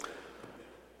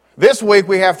This week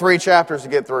we have 3 chapters to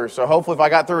get through, so hopefully if I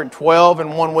got through 12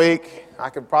 in 1 week, I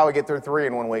could probably get through 3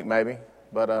 in 1 week maybe,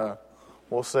 but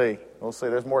we'll see. We'll see.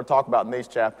 There's more to talk about in these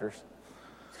chapters.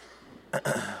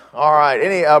 All right,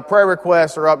 any prayer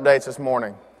requests or updates this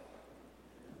morning?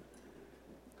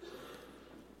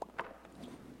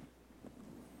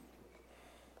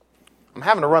 I'm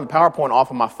having to run PowerPoint off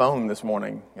of my phone this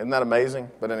morning. Isn't that amazing?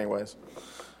 But anyways,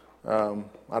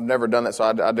 I've never done that, so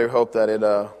I do hope that it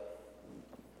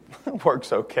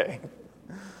works okay.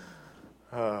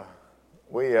 This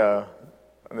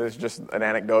is just an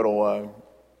anecdotal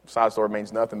side story,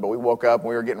 means nothing, but we woke up and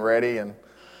we were getting ready, and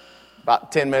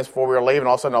about 10 minutes before we were leaving,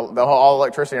 all of a sudden all the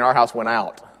electricity in our house went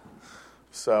out.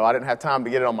 So I didn't have time to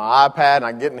get it on my iPad, and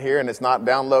I get in here and it's not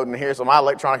downloading here, so my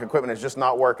electronic equipment is just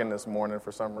not working this morning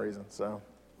for some reason. So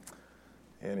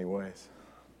anyways.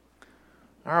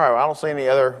 All right, well, I don't see any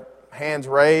other hands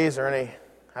raised or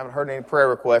haven't heard any prayer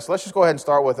requests. Let's just go ahead and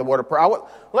start with a word of prayer.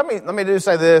 Let me do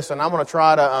say this, and I'm going to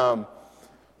try to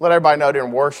let everybody know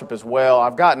during worship as well.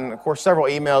 I've gotten, of course, several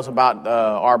emails about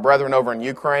our brethren over in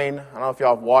Ukraine. I don't know if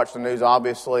y'all have watched the news,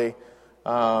 obviously.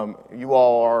 You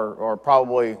all are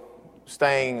probably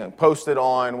staying posted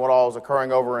on what all is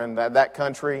occurring over in that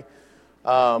country.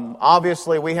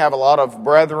 Obviously, we have a lot of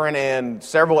brethren in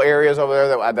several areas over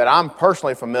there that I'm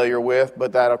personally familiar with,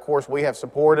 but that, of course, we have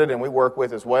supported and we work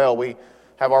with as well. We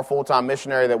have our full-time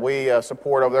missionary that we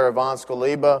support over there, Ivan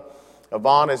Skoliba.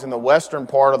 Ivan is in the western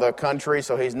part of the country,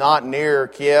 so he's not near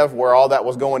Kiev where all that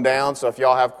was going down. So if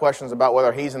y'all have questions about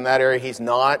whether he's in that area, he's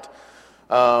not.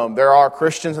 There are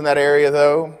Christians in that area,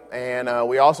 though, and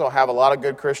we also have a lot of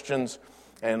good Christians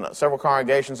and several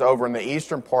congregations over in the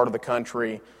eastern part of the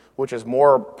country, which is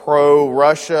more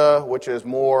pro-Russia, which is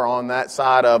more on that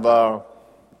side of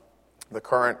the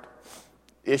current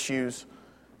issues.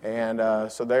 And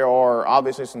so there are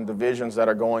obviously some divisions that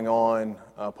are going on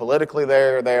politically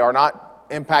there. They are not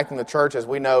impacting the church, as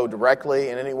we know, directly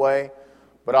in any way,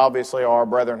 but obviously our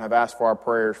brethren have asked for our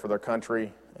prayers for their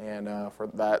country and for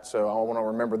that. So I want to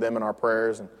remember them in our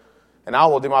prayers. And I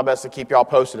will do my best to keep y'all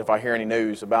posted if I hear any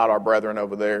news about our brethren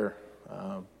over there,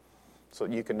 so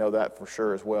you can know that for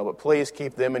sure as well. But please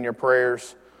keep them in your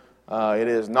prayers. It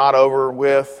is not over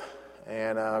with.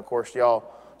 And, of course,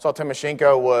 y'all saw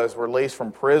Timoshenko was released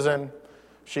from prison.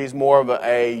 She's more of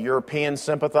a European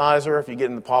sympathizer if you get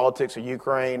into politics of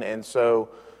Ukraine. And so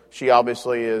she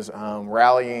obviously is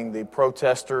rallying the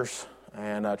protesters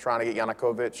and trying to get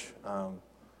Yanukovych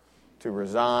to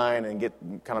resign and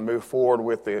kind of move forward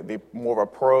with the more of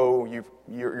a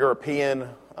pro-European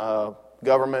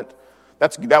government.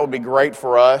 That would be great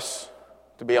for us,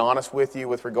 to be honest with you,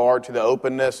 with regard to the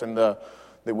openness and the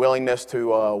willingness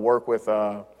to work with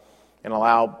and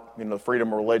allow the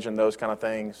freedom of religion, those kind of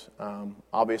things.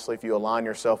 Obviously, if you align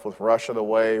yourself with Russia the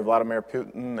way Vladimir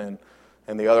Putin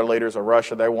and the other leaders of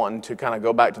Russia, they're wanting to kind of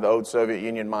go back to the old Soviet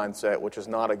Union mindset, which is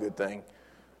not a good thing.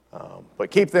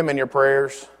 But keep them in your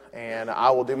prayers. And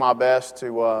I will do my best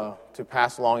to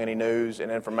pass along any news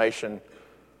and information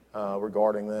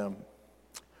regarding them.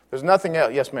 There's nothing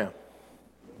else. Yes, ma'am.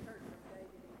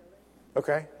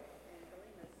 Okay.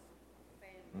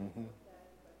 Mm-hmm.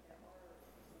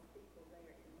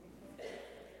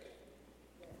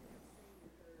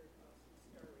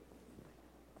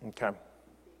 Okay.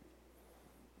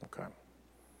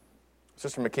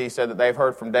 Sister McKee said that they've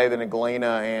heard from David and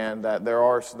Galena, and that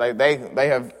they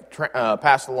have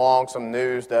passed along some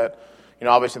news that,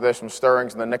 obviously there's some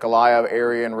stirrings in the Nikolaev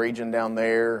area and region down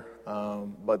there,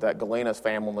 but that Galena's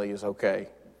family is okay.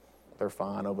 They're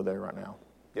fine over there right now.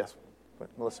 Yes,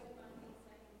 Melissa.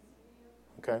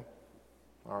 Okay.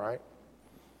 All right.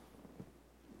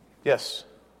 Yes.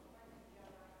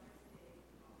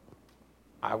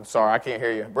 I'm sorry, I can't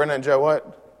hear you. Brenda and Joe,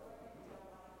 what?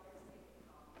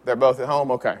 They're both at home?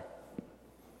 Okay.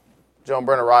 Joe and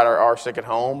Brenda Wright are sick at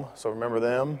home, so remember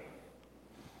them.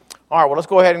 All right, well, let's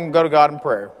go ahead and go to God in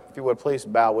prayer. If you would, please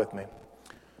bow with me.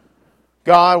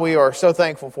 God, we are so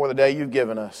thankful for the day you've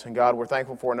given us. And God, we're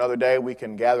thankful for another day we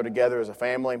can gather together as a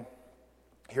family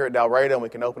here at Dalreda, and we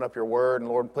can open up your word. And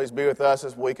Lord, please be with us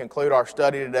as we conclude our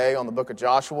study today on the book of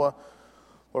Joshua.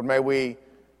 Lord, may we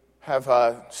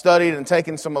have studied and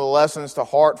taken some of the lessons to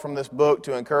heart from this book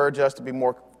to encourage us to be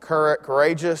more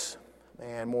courageous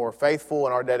and more faithful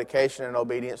in our dedication and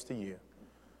obedience to you.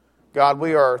 God,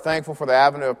 we are thankful for the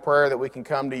avenue of prayer that we can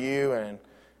come to you and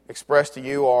express to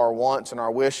you our wants and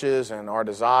our wishes and our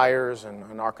desires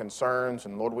and our concerns.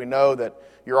 And Lord, we know that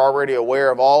you're already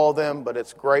aware of all of them, but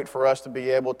it's great for us to be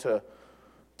able to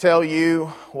tell you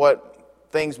what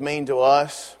things mean to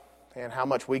us and how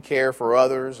much we care for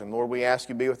others. And Lord, we ask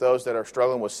you to be with those that are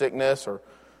struggling with sickness or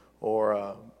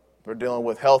They're dealing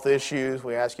with health issues.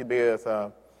 We ask you to be with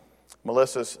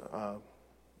Melissa's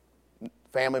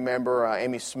family member,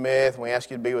 Amy Smith. We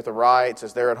ask you to be with the Wrights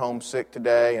as they're at home sick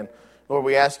today. And Lord,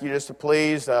 we ask you just to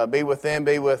please be with them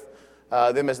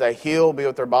as they heal, be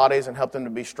with their bodies and help them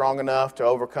to be strong enough to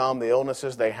overcome the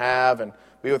illnesses they have, and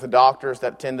be with the doctors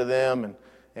that tend to them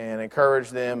and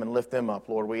encourage them and lift them up.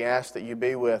 Lord, we ask that you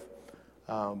be with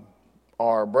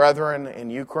our brethren in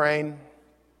Ukraine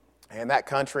and that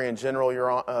country in general,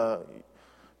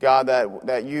 God,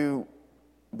 that you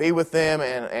be with them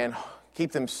and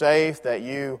keep them safe, that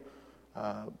you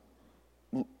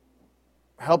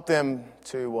help them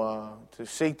to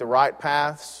seek the right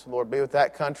paths. Lord, be with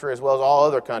that country as well as all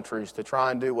other countries to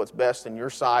try and do what's best in your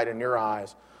sight and your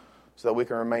eyes so that we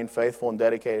can remain faithful and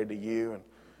dedicated to you. And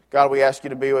God, we ask you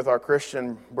to be with our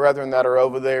Christian brethren that are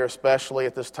over there, especially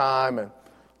at this time. And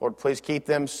Lord, please keep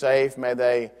them safe. May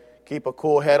they keep a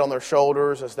cool head on their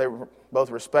shoulders as they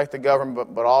both respect the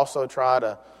government, but also try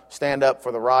to stand up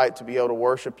for the right to be able to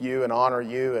worship you and honor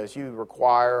you as you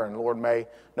require. And Lord, may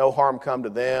no harm come to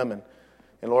them. And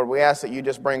Lord, we ask that you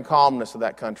just bring calmness to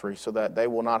that country so that they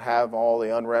will not have all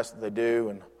the unrest that they do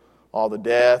and all the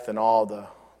death and all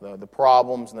the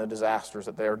problems and the disasters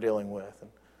that they are dealing with. And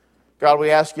God,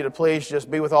 we ask you to please just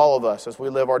be with all of us as we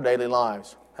live our daily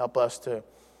lives. Help us to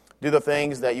do the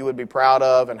things that you would be proud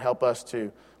of and help us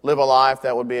to live a life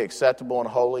that would be acceptable and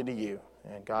holy to you.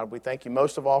 And God, we thank you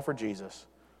most of all for Jesus,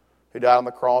 who died on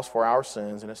the cross for our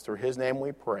sins, and it's through his name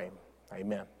we pray.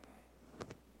 Amen.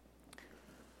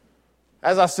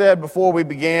 As I said before we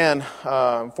began,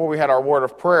 before we had our word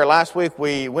of prayer, last week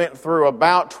we went through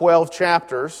about 12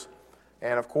 chapters.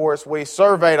 And of course, we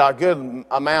surveyed a good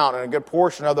amount and a good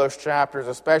portion of those chapters,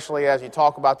 especially as you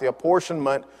talk about the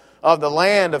apportionment of the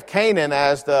land of Canaan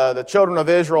as the children of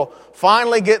Israel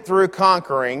finally get through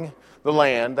conquering the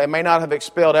land. They may not have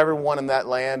expelled everyone in that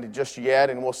land just yet,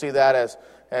 and we'll see that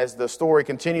as the story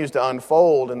continues to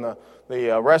unfold in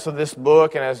the rest of this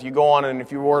book, and as you go on, and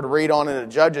if you were to read on into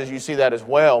Judges, you see that as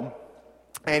well.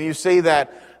 And you see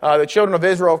that the children of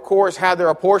Israel, of course, had their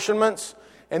apportionments.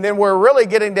 And then we're really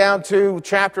getting down to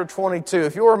chapter 22.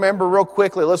 If you'll remember real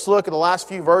quickly, let's look at the last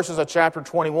few verses of chapter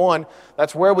 21.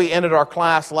 That's where we ended our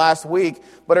class last week.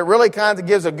 But it really kind of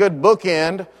gives a good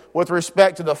bookend with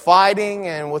respect to the fighting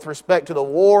and with respect to the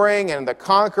warring and the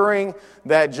conquering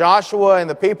that Joshua and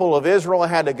the people of Israel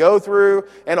had to go through.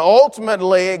 And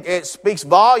ultimately, it speaks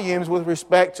volumes with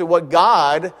respect to what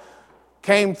God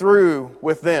came through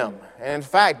with them. And in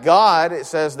fact, God, it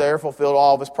says there, fulfilled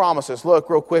all of his promises. Look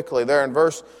real quickly there in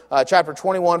chapter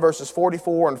 21, verses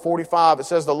 44 and 45. It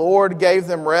says, "The Lord gave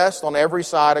them rest on every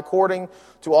side according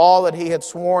to all that he had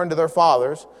sworn to their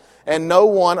fathers, and no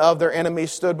one of their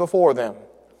enemies stood before them.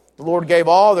 The Lord gave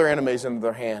all their enemies into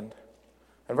their hand."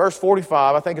 And verse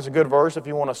 45, I think is a good verse if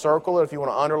you want to circle it, if you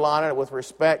want to underline it with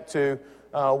respect to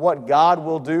what God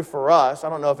will do for us. I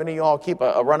don't know if any of y'all keep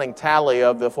a running tally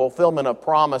of the fulfillment of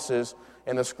promises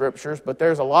in the Scriptures, but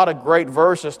there's a lot of great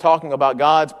verses talking about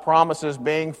God's promises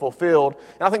being fulfilled,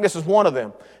 and I think this is one of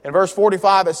them. In verse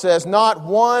 45 it says, "Not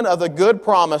one of the good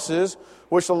promises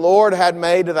which the Lord had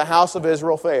made to the house of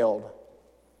Israel failed.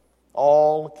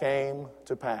 All came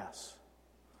to pass."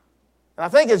 And I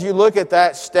think as you look at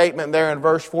that statement there in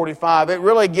verse 45, it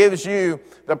really gives you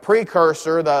the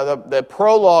precursor, the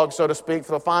prologue, so to speak,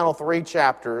 for the final 3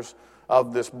 chapters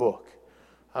of this book.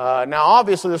 Now,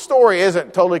 obviously, the story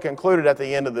isn't totally concluded at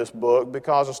the end of this book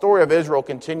because the story of Israel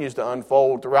continues to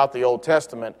unfold throughout the Old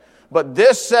Testament. But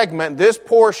this segment, this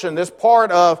portion, this part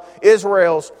of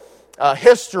Israel's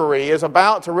history is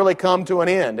about to really come to an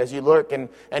end as you look and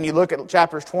you look at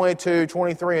chapters 22,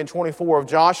 23, and 24 of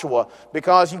Joshua,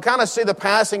 because you kind of see the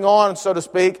passing on, so to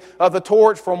speak, of the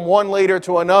torch from one leader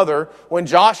to another when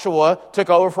Joshua took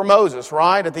over for Moses,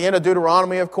 right? At the end of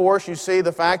Deuteronomy, of course, you see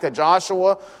the fact that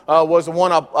Joshua was the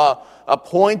one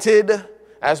appointed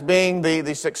as being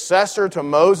the successor to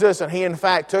Moses, and he in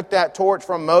fact took that torch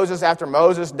from Moses after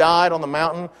Moses died on the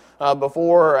mountain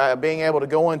before being able to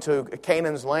go into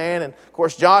Canaan's land. And of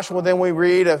course Joshua, then we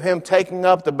read of him taking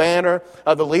up the banner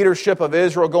of the leadership of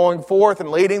Israel, going forth and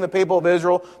leading the people of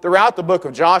Israel throughout the book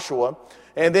of Joshua.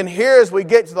 And then here as we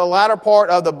get to the latter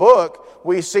part of the book,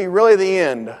 we see really the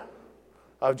end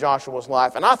of Joshua's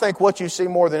life. And I think what you see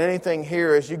more than anything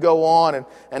here as you go on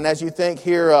and as you think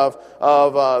here of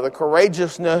the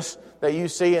courageousness that you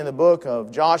see in the book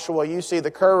of Joshua, you see the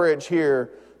courage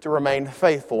here to remain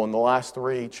faithful in the last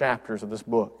 3 chapters of this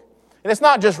book. And it's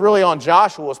not just really on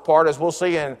Joshua's part, as we'll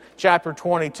see in chapter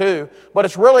 22, but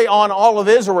it's really on all of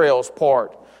Israel's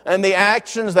part and the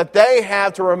actions that they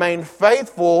have to remain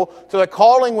faithful to the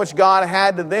calling which God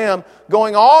had to them,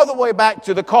 going all the way back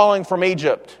to the calling from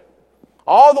Egypt.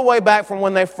 All the way back from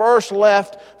when they first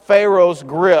left Pharaoh's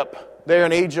grip there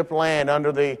in Egypt land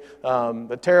under the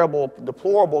terrible,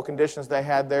 deplorable conditions they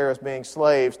had there as being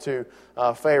slaves to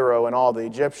Pharaoh and all the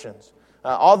Egyptians.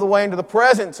 All the way into the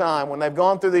present time when they've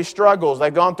gone through these struggles,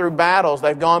 they've gone through battles,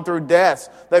 they've gone through deaths,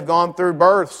 they've gone through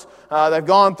births, they've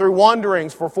gone through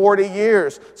wanderings for 40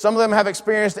 years. Some of them have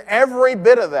experienced every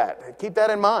bit of that. Keep that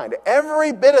in mind.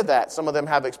 Every bit of that some of them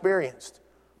have experienced.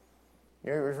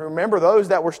 You remember those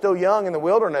that were still young in the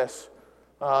wilderness,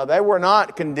 they were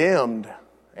not condemned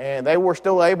and they were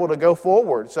still able to go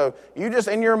forward. So you just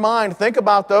in your mind think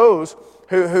about those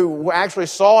who actually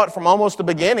saw it from almost the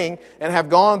beginning and have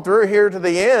gone through here to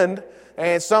the end,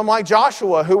 and some like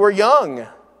Joshua who were young,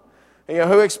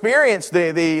 who experienced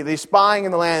the spying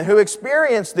in the land, who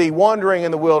experienced the wandering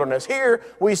in the wilderness. Here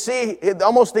we see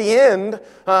almost the end.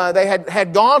 They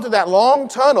had gone to that long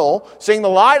tunnel, seeing the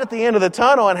light at the end of the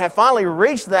tunnel, and had finally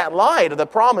reached that light of the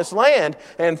promised land.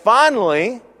 And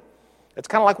finally, it's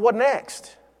kind of like, what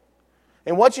next?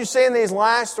 And what you see in these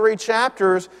last 3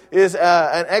 chapters is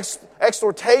an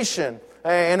exhortation,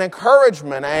 an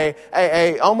encouragement,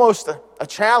 almost a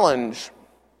challenge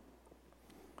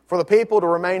for the people to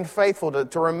remain faithful,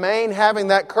 to remain having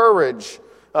that courage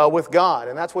with God.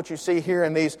 And that's what you see here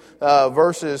in these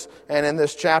verses and in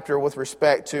this chapter with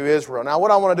respect to Israel. Now, what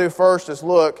I want to do first is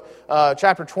look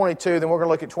chapter 22, then we're going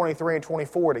to look at 23 and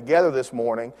 24 together this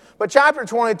morning. But chapter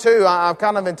 22, I've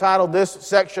kind of entitled this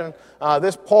section,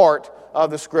 this part of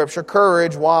the Scripture,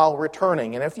 Courage While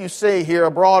Returning. And if you see here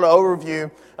a broad overview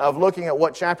of looking at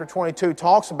what chapter 22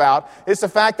 talks about, it's the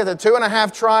fact that the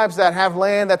 2.5 tribes that have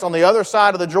land that's on the other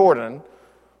side of the Jordan,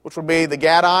 which would be the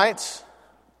Gadites,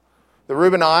 the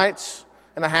Reubenites,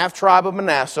 and the half tribe of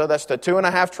Manasseh. That's the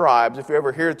 2.5 tribes. If you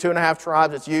ever hear 2.5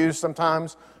 tribes, it's used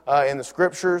sometimes in the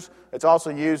Scriptures. It's also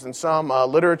used in some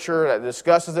literature that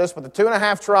discusses this. But the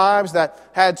 2.5 tribes that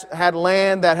had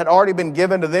land that had already been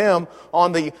given to them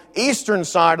on the eastern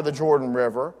side of the Jordan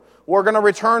River were going to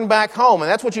return back home. And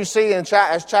that's what you see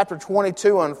as chapter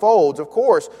 22 unfolds. Of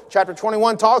course, chapter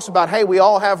 21 talks about, hey, we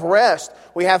all have rest.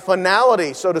 We have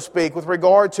finality, so to speak, with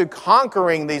regard to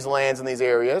conquering these lands and these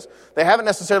areas. They haven't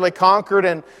necessarily conquered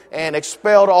and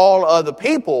expelled all of the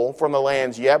people from the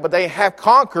lands yet, but they have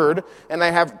conquered and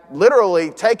they have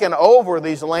literally taken over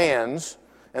these lands.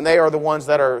 And they are the ones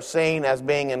that are seen as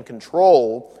being in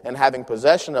control and having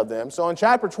possession of them. So in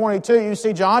chapter 22, you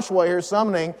see Joshua here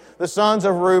summoning the sons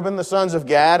of Reuben, the sons of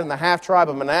Gad, and the half tribe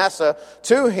of Manasseh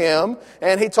to him.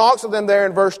 And he talks to them there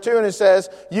in verse 2, and he says,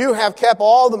 "You have kept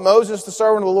all that Moses, the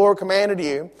servant of the Lord, commanded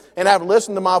you, and have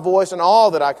listened to my voice in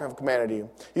all that I have commanded you.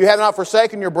 You have not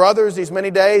forsaken your brothers these many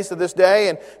days to this day,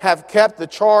 and have kept the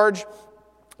charge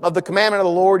of the commandment of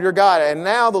the Lord your God. And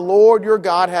now the Lord your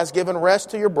God has given rest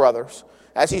to your brothers,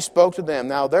 as he spoke to them.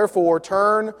 Now therefore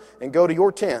turn and go to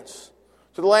your tents,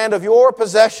 to the land of your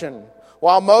possession,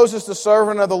 while Moses the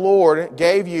servant of the Lord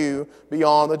gave you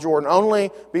beyond the Jordan.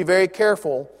 Only be very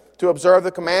careful to observe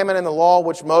the commandment and the law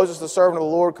which Moses the servant of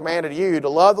the Lord commanded you, to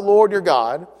love the Lord your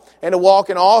God, and to walk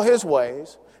in all his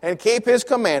ways, and keep his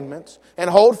commandments, and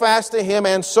hold fast to him,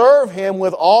 and serve him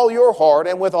with all your heart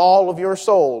and with all of your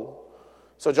soul."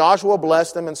 So Joshua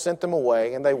blessed them and sent them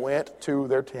away, and they went to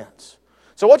their tents.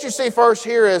 So what you see first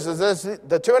here is this,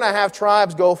 the 2.5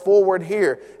 tribes go forward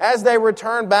here. As they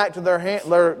return back to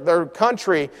their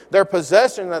country, their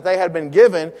possession that they had been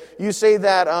given, you see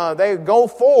that they go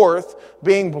forth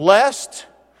being blessed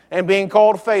and being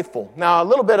called faithful. Now, a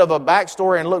little bit of a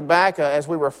backstory and look back as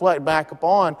we reflect back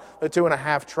upon the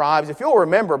 2.5 tribes. If you'll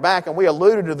remember back, and we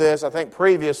alluded to this, I think,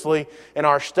 previously in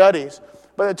our studies,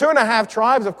 but the 2.5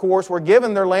 tribes, of course, were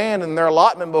given their land and their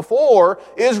allotment before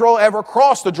Israel ever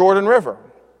crossed the Jordan River.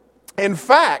 In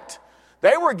fact,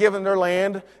 they were given their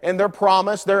land and their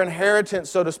promise, their inheritance,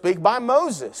 so to speak, by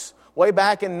Moses. Way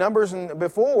back in Numbers and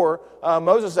before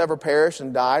Moses ever perished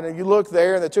and died. And you look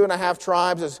there, the 2.5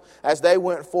 tribes, as they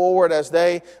went forward, as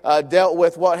they dealt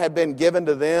with what had been given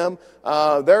to them,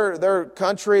 their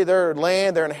country, their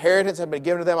land, their inheritance had been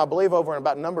given to them, I believe, over in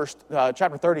about Numbers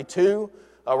chapter 32.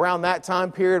 Around that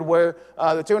time period where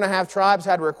the 2.5 tribes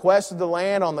had requested the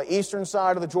land on the eastern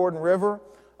side of the Jordan River.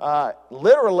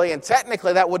 Literally and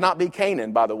technically that would not be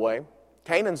Canaan, by the way.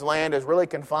 Canaan's land is really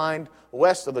confined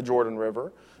west of the Jordan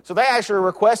River. So they actually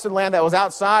requested land that was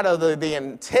outside of the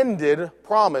intended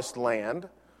promised land.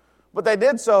 But they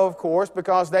did so, of course,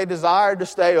 because they desired to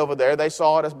stay over there. They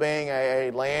saw it as being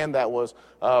a land that was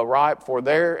ripe for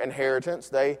their inheritance.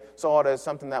 They saw it as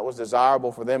something that was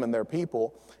desirable for them and their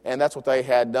people. And that's what they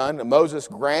had done. And Moses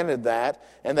granted that.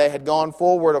 And they had gone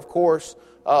forward, of course,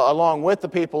 along with the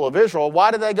people of Israel.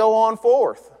 Why did they go on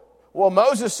forth? Well,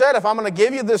 Moses said, if I'm going to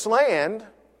give you this land,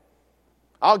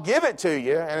 I'll give it to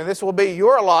you, and this will be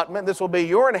your allotment, this will be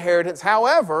your inheritance.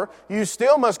 However, you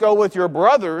still must go with your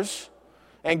brothers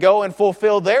and go and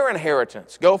fulfill their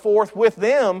inheritance. Go forth with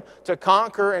them to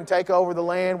conquer and take over the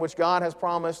land which God has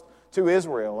promised to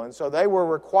Israel. And so they were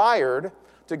required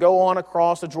to go on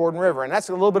across the Jordan River. And that's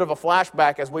a little bit of a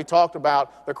flashback as we talked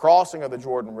about the crossing of the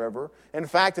Jordan River. In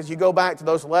fact, as you go back to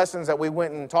those lessons that we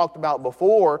went and talked about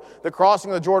before, the crossing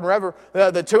of the Jordan River,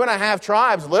 the 2.5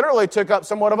 tribes literally took up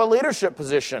somewhat of a leadership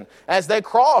position as they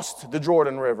crossed the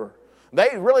Jordan River. They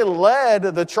really led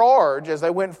the charge as they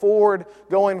went forward,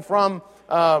 going from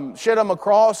Shittim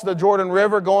across the Jordan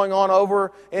River, going on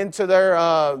over into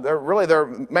their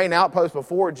main outpost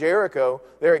before Jericho.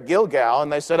 They're at Gilgal,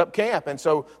 and they set up camp. And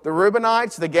so the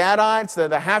Reubenites, the Gadites,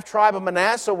 the half-tribe of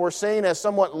Manasseh were seen as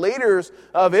somewhat leaders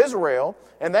of Israel,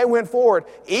 and they went forward.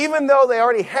 Even though they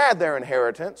already had their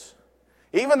inheritance,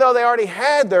 even though they already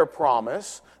had their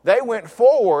promise, they went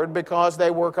forward because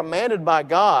they were commanded by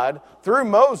God through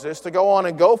Moses to go on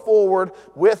and go forward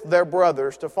with their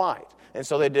brothers to fight. And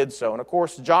so they did so. And of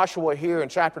course, Joshua here in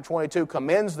chapter 22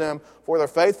 commends them for their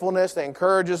faithfulness. They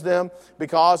encourages them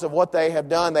because of what they have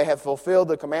done. They have fulfilled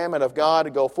the commandment of God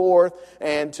to go forth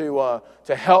and to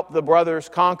help the brothers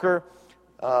conquer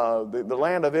the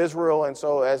land of Israel. And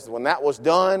so when that was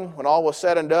done, when all was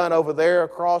said and done over there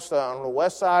across on the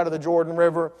west side of the Jordan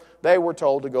River, they were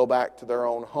told to go back to their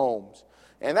own homes.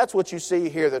 And that's what you see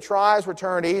here. The tribes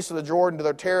returned east of the Jordan to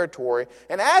their territory.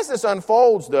 And as this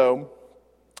unfolds, though,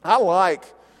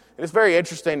 it's very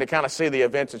interesting to kind of see the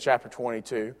events of chapter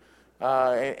 22.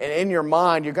 And in your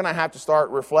mind, you're going to have to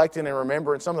start reflecting and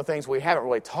remembering some of the things we haven't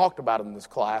really talked about in this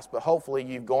class, but hopefully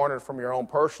you've garnered from your own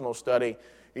personal study,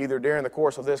 either during the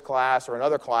course of this class or in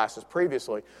other classes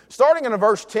previously. Starting in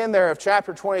verse 10 there of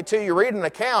chapter 22, you read an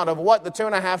account of what the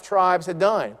 2.5 tribes had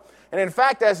done. And in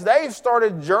fact, as they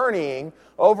started journeying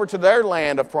over to their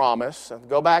land of promise,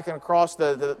 go back and across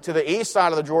to the east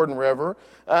side of the Jordan River,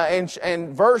 and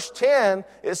verse 10,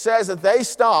 it says that they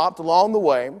stopped along the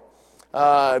way.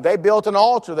 They built an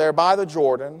altar there by the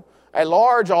Jordan, a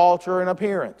large altar in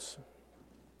appearance.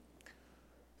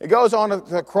 It goes on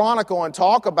to chronicle and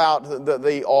talk about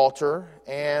the altar,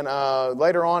 and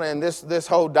later on in this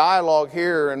whole dialogue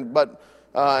here, and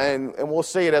we'll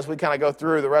see it as we kind of go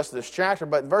through the rest of this chapter.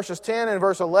 But verses 10 and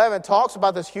verse 11 talks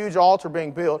about this huge altar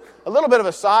being built. A little bit of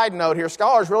a side note here.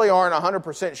 Scholars really aren't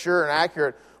 100% sure and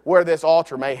accurate where this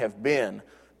altar may have been.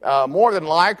 More than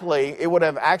likely, it would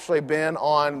have actually been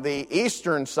on the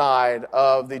eastern side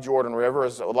of the Jordan River,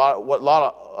 is what a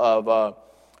lot of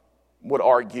would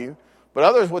argue. But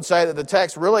others would say that the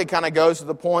text really kind of goes to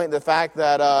the point, the fact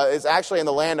that it's actually in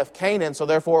the land of Canaan, so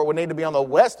therefore it would need to be on the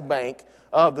west bank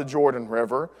of the Jordan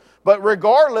River. But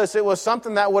regardless, it was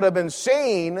something that would have been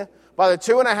seen by the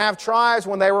 2.5 tribes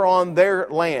when they were on their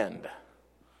land.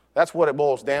 That's what it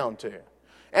boils down to.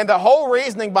 And the whole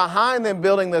reasoning behind them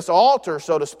building this altar,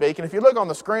 so to speak, and if you look on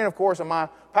the screen, of course, in my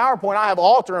PowerPoint, I have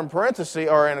altar in parentheses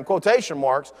or in quotation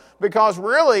marks, because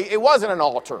really it wasn't an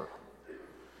altar.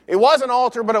 It was an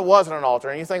altar, but it wasn't an altar.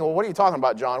 And you think, well, what are you talking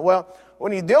about, John? Well,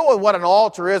 when you deal with what an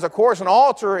altar is, of course, an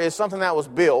altar is something that was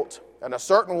built in a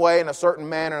certain way, in a certain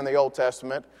manner in the Old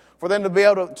Testament, for them to be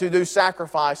able to do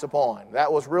sacrifice upon.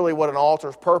 That was really what an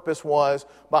altar's purpose was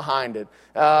behind it.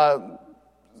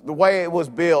 The way it was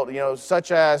built,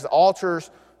 such as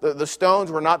altars, the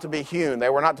stones were not to be hewn. They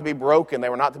were not to be broken. They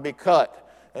were not to be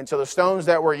cut. And so the stones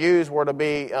that were used were to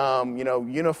be,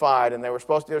 unified, and they were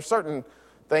supposed to, there's certain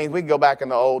things, we can go back in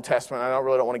the Old Testament, I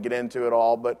don't want to get into it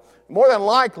all, but more than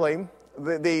likely,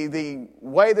 the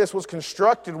way this was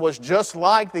constructed was just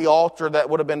like the altar that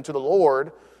would have been to the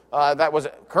Lord, that was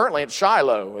currently at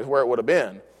Shiloh, is where it would have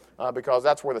been, because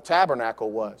that's where the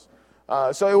tabernacle was.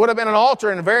 So it would have been an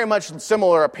altar in very much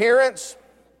similar appearance,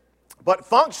 but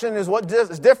function is what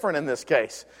is different in this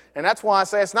case. And that's why I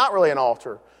say it's not really an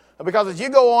altar. Because as you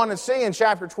go on and see in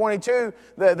chapter 22,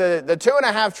 the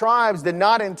 2.5 tribes did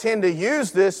not intend to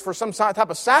use this for some type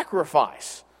of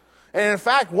sacrifice. And in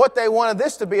fact, what they wanted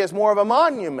this to be is more of a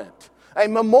monument, a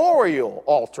memorial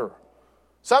altar.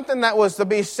 Something that was to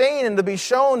be seen and to be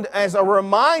shown as a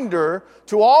reminder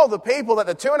to all the people that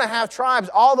the 2.5 tribes,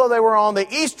 although they were on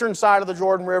the eastern side of the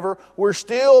Jordan River, were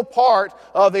still part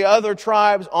of the other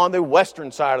tribes on the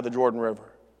western side of the Jordan River.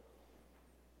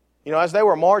 As they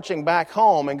were marching back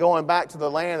home and going back to the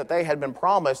land that they had been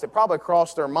promised, it probably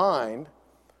crossed their mind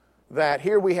that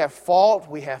here we have fought,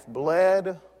 we have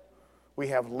bled, we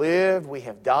have lived, we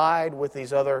have died with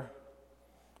these other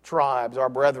tribes, our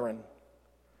brethren.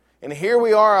 And here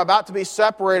we are about to be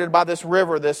separated by this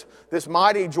river, this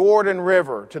mighty Jordan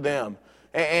River to them.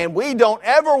 And we don't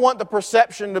ever want the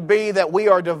perception to be that we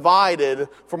are divided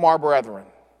from our brethren.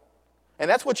 And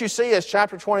that's what you see as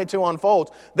chapter 22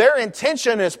 unfolds. Their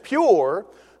intention is pure.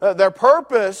 Their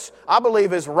purpose, I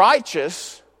believe, is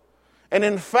righteous. And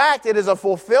in fact, it is a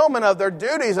fulfillment of their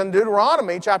duties in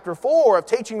Deuteronomy chapter 4 of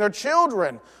teaching their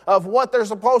children of what they're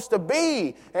supposed to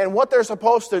be and what they're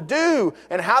supposed to do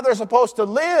and how they're supposed to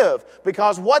live.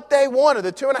 Because what they wanted,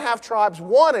 the 2.5 tribes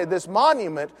wanted this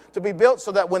monument to be built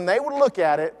so that when they would look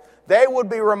at it, they would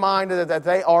be reminded that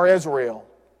they are Israel.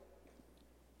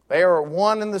 They are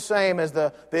one and the same as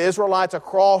the Israelites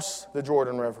across the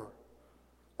Jordan River.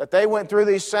 That they went through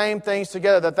these same things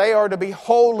together, that they are to be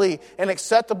holy and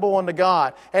acceptable unto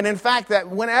God. And in fact, that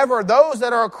whenever those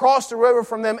that are across the river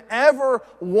from them ever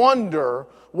wonder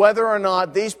whether or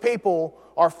not these people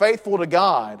are faithful to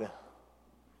God,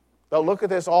 they'll look at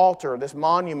this altar, this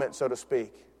monument, so to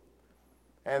speak,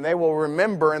 and they will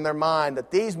remember in their mind that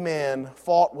these men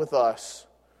fought with us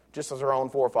just as their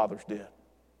own forefathers did.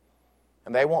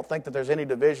 And they won't think that there's any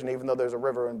division even though there's a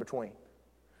river in between.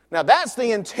 Now that's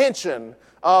the intention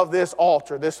of this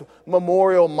altar, this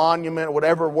memorial monument,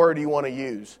 whatever word you want to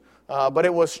use. But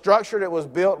it was structured, it was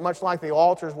built much like the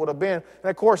altars would have been. And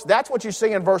of course, that's what you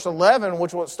see in verse 11,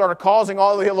 which started causing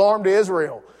all the alarm to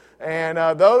Israel. And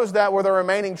those that were the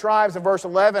remaining tribes in verse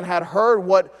 11 had heard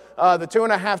what the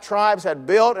 2.5 tribes had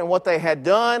built and what they had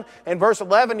done. In verse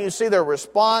 11, you see their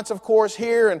response, of course,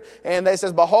 here. And they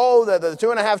says, "Behold, the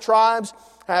 2.5 tribes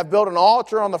have built an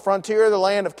altar on the frontier of the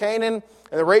land of Canaan,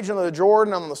 in the region of the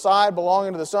Jordan on the side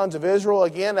belonging to the sons of Israel."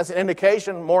 Again, that's an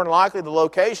indication, more than likely, the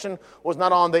location was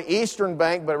not on the eastern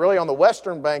bank, but really on the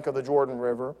western bank of the Jordan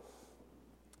River,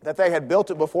 that they had built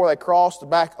it before they crossed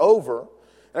back over.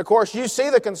 And of course, you see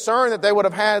the concern that they would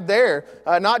have had there,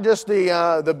 not just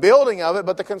the building of it,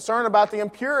 but the concern about the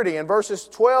impurity. In verses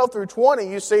 12 through 20,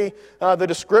 you see the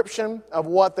description of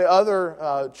what the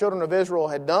other children of Israel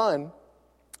had done.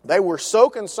 They were so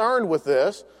concerned with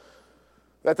this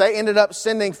that they ended up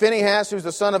sending Phinehas, who's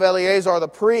the son of Eleazar the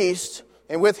priest,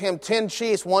 and with him 10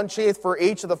 chiefs, one chief for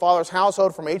each of the father's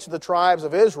household from each of the tribes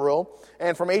of Israel.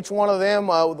 And from each one of them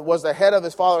was the head of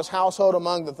his father's household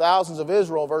among the thousands of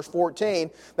Israel, verse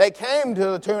 14. They came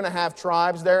to the 2.5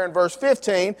 tribes there in verse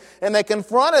 15, and they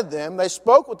confronted them. They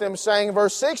spoke with them, saying,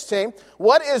 verse 16,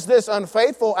 "What is this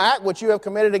unfaithful act which you have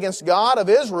committed against God of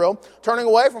Israel, turning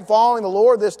away from following the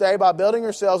Lord this day by building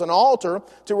yourselves an altar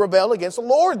to rebel against the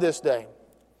Lord this day?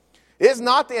 Is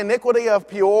not the iniquity of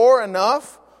Peor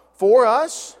enough for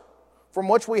us, from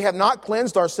which we have not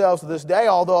cleansed ourselves to this day,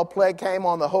 although a plague came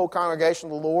on the whole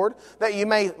congregation of the Lord, that you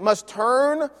must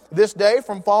turn this day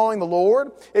from following the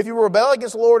Lord? If you rebel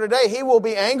against the Lord today, He will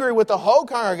be angry with the whole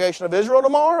congregation of Israel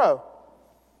tomorrow.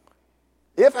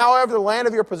 If, however, the land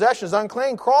of your possession is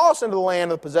unclean, cross into the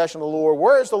land of the possession of the Lord,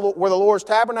 where the Lord's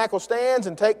tabernacle stands,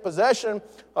 and take possession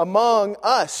among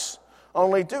us.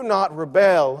 Only do not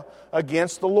rebel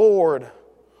against the Lord,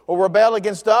 or rebel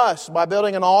against us by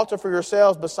building an altar for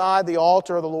yourselves beside the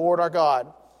altar of the Lord our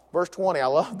God." Verse 20, I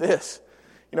love this.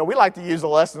 You know, we like to use the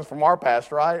lessons from our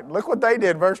past, right? Look what they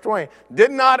did, verse 20.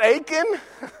 Did not Achan,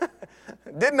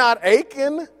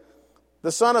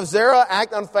 the son of Zerah,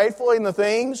 act unfaithfully in the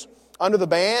things under the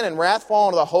ban, and wrath fall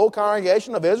on the whole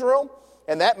congregation of Israel?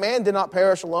 And that man did not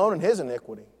perish alone in his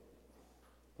iniquity.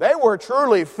 They were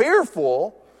truly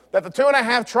fearful that the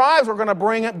 2.5 tribes were going to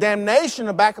bring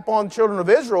damnation back upon the children of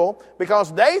Israel,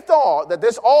 because they thought that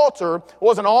this altar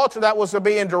was an altar that was to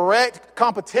be in direct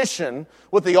competition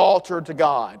with the altar to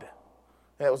God.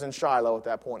 That was in Shiloh at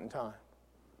that point in time.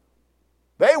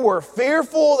 They were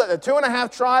fearful that the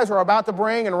 2.5 tribes were about to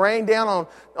bring and rain down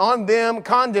on them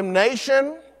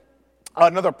condemnation,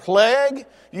 another plague.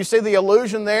 You see the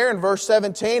allusion there in verse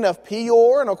 17 of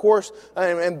Peor. And of course,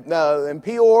 in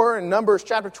Peor, in Numbers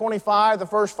chapter 25, the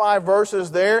first 5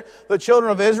 verses there, the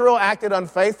children of Israel acted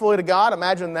unfaithfully to God.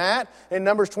 Imagine that in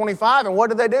Numbers 25. And what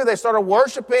did they do? They started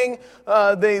worshiping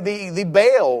the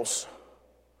Baals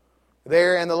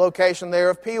there in the location there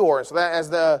of Peor. So that as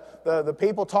the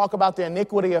people talk about the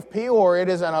iniquity of Peor, it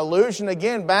is an allusion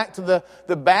again back to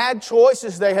the bad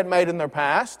choices they had made in their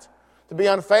past, to be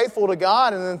unfaithful to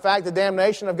God, and in fact the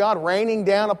damnation of God raining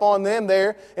down upon them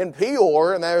there in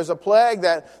Peor. And there's a plague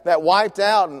that wiped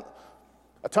out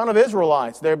a ton of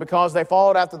Israelites there because they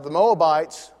followed after the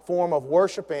Moabites' form of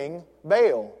worshiping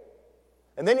Baal.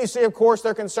 And then you see, of course,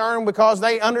 they're concerned because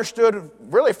they understood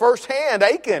really firsthand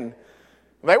Achan.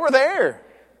 They were there.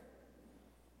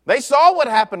 They saw what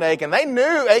happened to Achan. They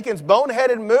knew Achan's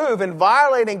boneheaded move in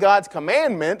violating God's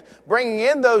commandment, bringing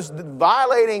in those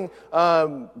violating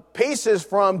pieces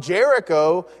from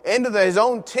Jericho into his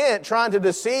own tent, trying to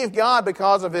deceive God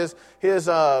because of his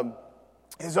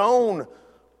his own,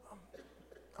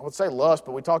 I would say lust,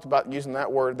 but we talked about using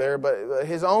that word there, but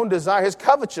his own desire, his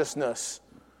covetousness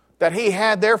that he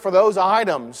had there for those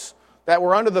items that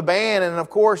were under the ban. And of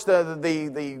course,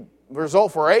 the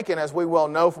result for Achan, as we well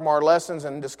know from our lessons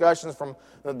and discussions from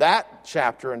that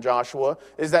chapter in Joshua,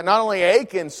 is that not only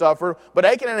Achan suffered, but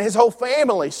Achan and his whole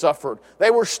family suffered. They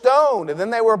were stoned and then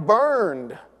they were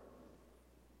burned.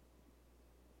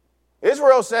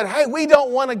 Israel said, hey, we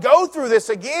don't want to go through this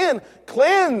again.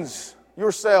 Cleanse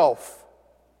yourself.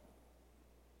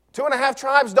 2.5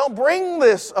 tribes, don't bring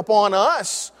this upon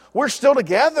us. We're still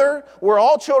together. We're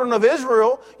all children of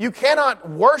Israel. You cannot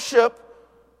worship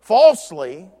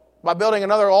falsely by building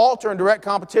another altar in direct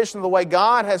competition of the way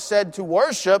God has said to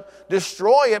worship.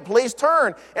 Destroy it. Please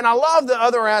turn. And I love the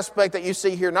other aspect that you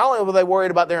see here. Not only were they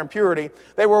worried about their impurity,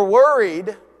 they were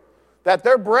worried that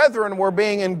their brethren were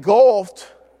being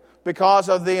engulfed because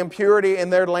of the impurity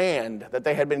in their land that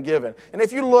they had been given. And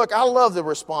if you look, I love the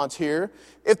response here.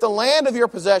 If the land of your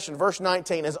possession, verse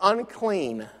 19, is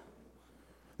unclean,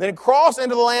 then cross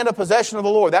into the land of possession of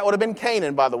the Lord. That would have been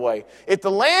Canaan, by the way. If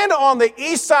the land on the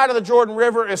east side of the Jordan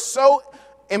River is so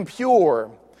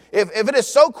impure, if it is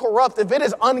so corrupt, if it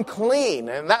is unclean,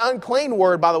 and that unclean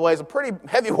word, by the way, is a pretty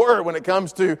heavy word when it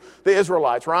comes to the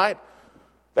Israelites, right?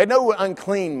 They know what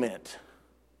unclean meant.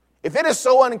 If it is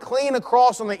so unclean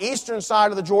across on the eastern side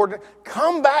of the Jordan,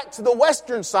 come back to the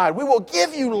western side. We will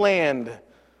give you land.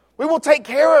 We will take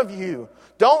care of you.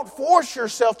 Don't force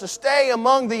yourself to stay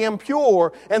among the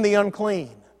impure and the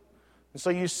unclean. And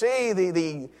so you see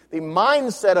the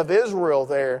mindset of Israel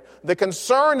there, the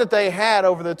concern that they had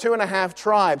over the 2.5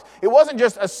 tribes. It wasn't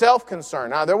just a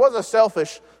self-concern. Now, there was a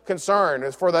selfish concern.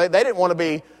 It's for they didn't want to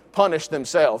be punished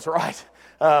themselves, right?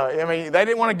 They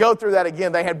didn't want to go through that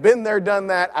again. They had been there, done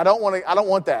that. I don't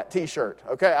want that T-shirt.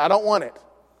 Okay, I don't want it.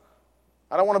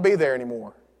 I don't want to be there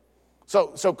anymore.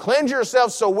 So cleanse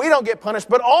yourself so we don't get punished.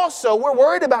 But also, we're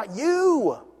worried about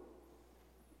you.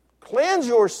 Cleanse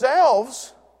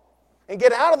yourselves and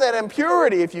get out of that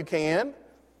impurity if you can.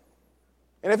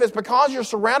 And if it's because you're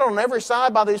surrounded on every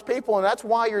side by these people and that's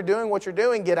why you're doing what you're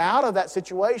doing, get out of that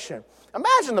situation.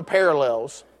 Imagine the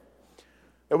parallels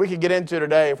that we could get into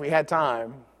today if we had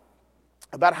time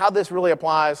about how this really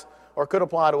applies or could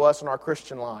apply to us in our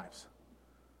Christian lives.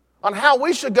 On how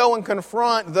we should go and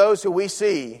confront those who we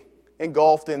see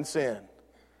engulfed in sin.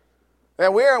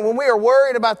 That when we are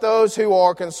worried about those who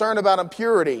are concerned about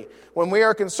impurity, when we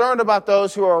are concerned about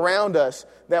those who are around us,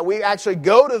 that we actually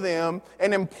go to them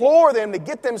and implore them to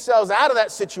get themselves out of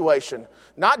that situation.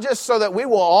 Not just so that we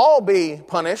will all be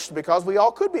punished, because we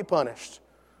all could be punished.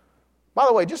 By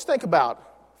the way, just think about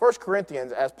 1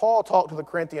 Corinthians, as Paul talked to the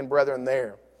Corinthian brethren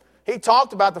there. He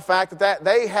talked about the fact that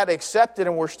they had accepted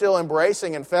and were still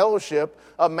embracing in fellowship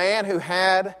a man who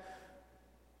had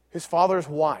his father's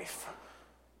wife,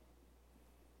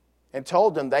 and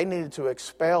told them they needed to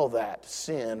expel that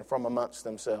sin from amongst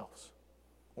themselves.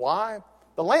 Why?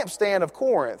 The lampstand of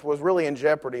Corinth was really in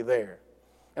jeopardy there.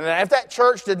 And if that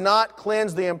church did not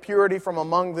cleanse the impurity from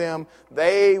among them,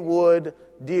 they would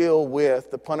deal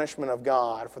with the punishment of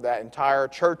God for that entire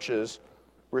church's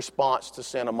response to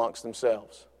sin amongst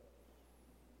themselves.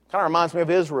 Kind of reminds me of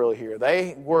Israel here.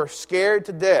 They were scared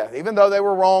to death, even though they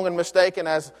were wrong and mistaken,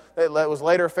 as it was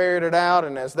later ferreted out,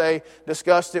 and as they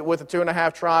discussed it with the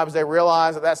 2.5 tribes, they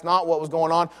realized that that's not what was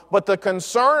going on. But the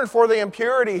concern for the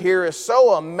impurity here is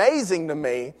so amazing to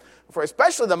me, for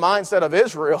especially the mindset of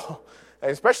Israel.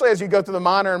 Especially as you go through the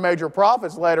minor and major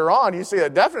prophets later on, you see a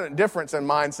definite difference in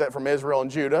mindset from Israel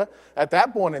and Judah at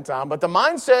that point in time. But the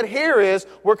mindset here is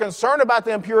we're concerned about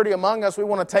the impurity among us. We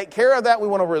want to take care of that. We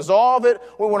want to resolve it.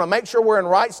 We want to make sure we're in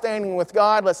right standing with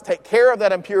God. Let's take care of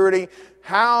that impurity.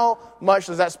 How much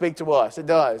does that speak to us? It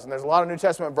does. And there's a lot of New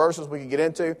Testament verses we could get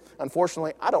into.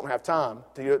 Unfortunately, I don't have time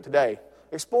to do it today.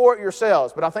 Explore it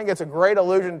yourselves, but I think it's a great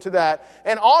allusion to that.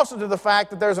 And also to the fact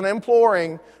that there's an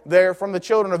imploring there from the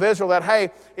children of Israel that,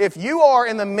 hey, if you are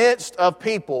in the midst of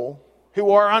people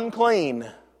who are unclean,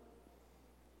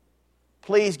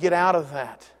 please get out of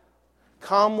that.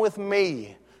 Come with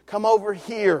me. Come over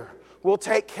here. We'll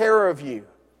take care of you.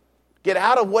 Get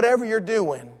out of whatever you're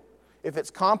doing if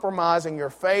it's compromising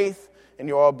your faith and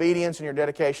your obedience and your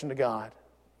dedication to God.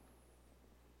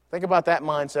 Think about that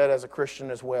mindset as a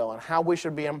Christian as well, and how we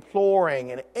should be imploring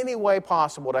in any way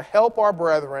possible to help our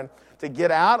brethren to get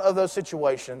out of those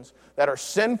situations that are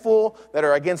sinful, that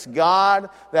are against God,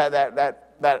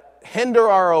 that hinder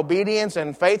our obedience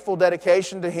and faithful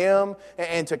dedication to Him,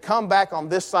 and to come back on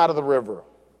this side of the river.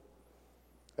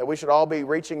 That we should all be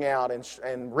reaching out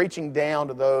and reaching down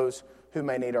to those who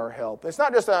may need our help. It's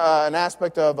not just an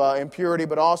aspect of impurity,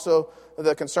 but also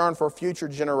the concern for future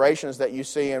generations that you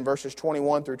see in verses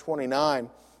 21 through 29.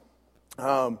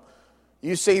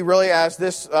 You see, really, as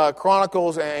this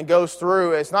chronicles and goes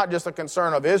through, it's not just a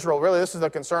concern of Israel. Really, this is a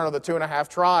concern of the 2.5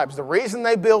 tribes. The reason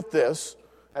they built this,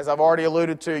 as I've already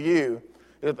alluded to you,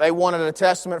 is that they wanted a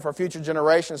testament for future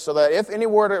generations, so that if any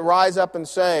were to rise up and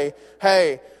say,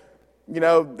 hey, the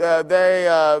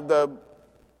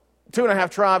 2.5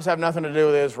 tribes have nothing to do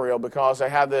with Israel because they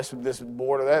have this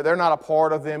border. They're not a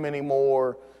part of them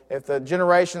anymore. If the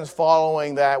generations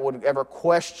following that would ever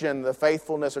question the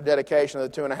faithfulness or dedication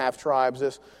of the 2.5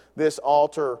 tribes, this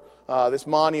altar, this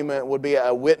monument would be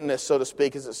a witness, so to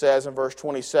speak, as it says in verse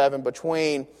 27,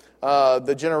 between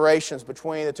the generations,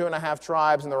 between the 2.5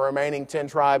 tribes and the remaining 10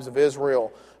 tribes of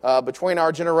Israel. Between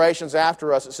our generations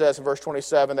after us, it says in verse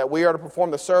 27, that we are to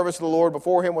perform the service of the Lord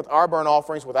before Him with our burnt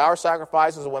offerings, with our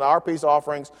sacrifices, and with our peace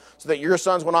offerings, so that your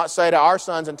sons will not say to our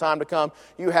sons in time to come,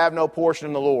 you have no portion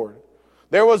in the Lord.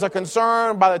 There was a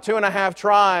concern by the 2.5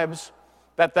 tribes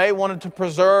that they wanted to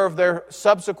preserve their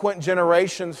subsequent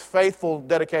generations' faithful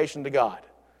dedication to God.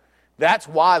 That's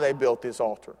why they built this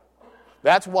altar.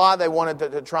 That's why they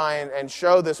wanted to try and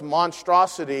show this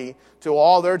monstrosity to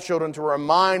all their children, to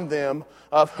remind them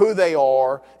of who they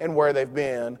are and where they've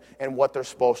been and what they're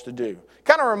supposed to do.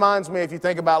 Kind of reminds me, if you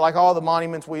think about like all the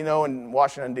monuments we know in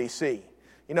Washington, D.C.,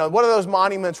 what are those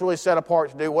monuments really set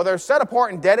apart to do? Well, they're set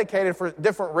apart and dedicated for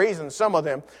different reasons, some of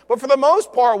them. But for the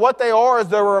most part, what they are is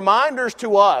they're reminders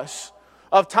to us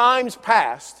of times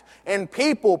past and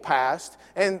people past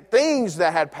and things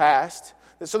that had passed,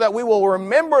 so that we will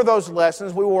remember those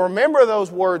lessons, we will remember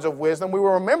those words of wisdom, we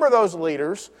will remember those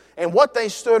leaders and what they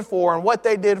stood for and what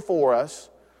they did for us,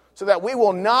 so that we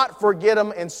will not forget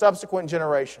them in subsequent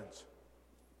generations.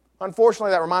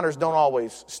 Unfortunately, that reminders don't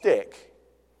always stick.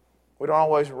 We don't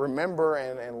always remember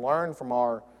and learn from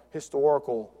our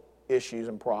historical issues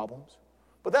and problems.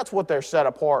 But that's what they're set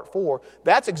apart for.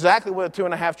 That's exactly what the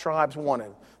 2.5 tribes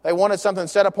wanted. They wanted something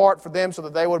set apart for them so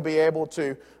that they would be able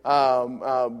to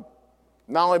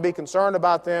not only be concerned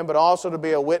about them, but also to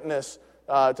be a witness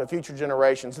to future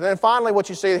generations. And then finally, what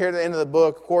you see here at the end of the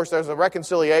book, of course, there's a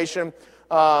reconciliation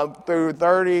through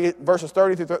verses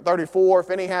 30 through 34.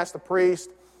 Phinehas the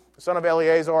priest, the son of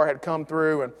Eleazar, had come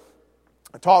through and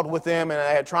talked with them, and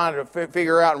they had trying to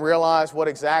figure out and realize what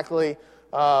exactly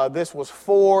this was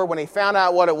for. When he found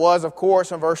out what it was, of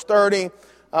course, in verse 30,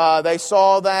 they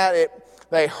saw that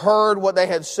they heard what they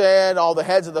had said. All the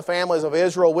heads of the families of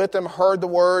Israel with them heard the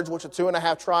words which the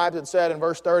 2.5 tribes had said. In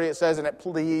verse 30 it says, and it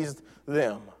pleased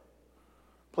them.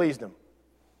 Pleased them.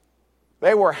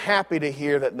 They were happy to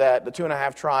hear that the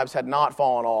 2.5 tribes had not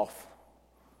fallen off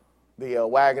the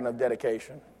wagon of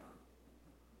dedication,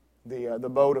 the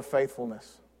boat of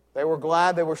faithfulness. They were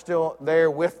glad they were still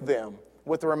there with them,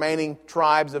 with the remaining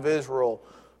tribes of Israel,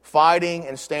 fighting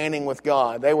and standing with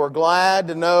God. They were glad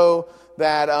to know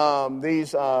that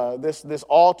this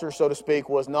altar, so to speak,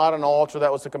 was not an altar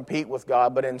that was to compete with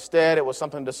God, but instead it was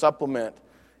something to supplement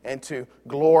and to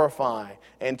glorify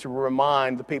and to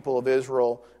remind the people of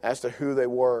Israel as to who they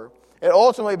were. It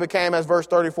ultimately became, as verse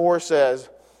 34 says,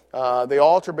 the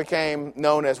altar became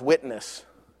known as Witness.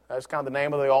 That's kind of the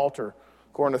name of the altar,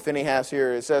 according to Phinehas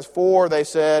here. It says, for, they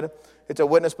said, it's a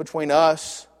witness between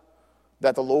us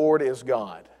that the Lord is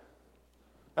God.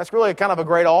 That's really kind of a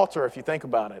great altar if you think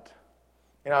about it.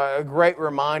 A great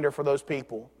reminder for those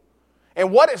people.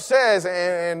 And what it says,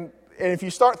 and if you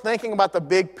start thinking about the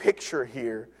big picture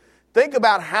here, think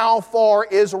about how far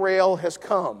Israel has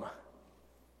come.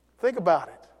 Think about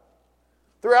it.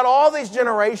 Throughout all these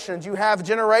generations, you have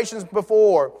generations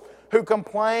before who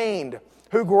complained,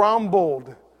 who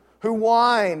grumbled, who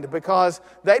whined because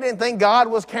they didn't think God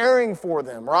was caring for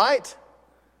them, right?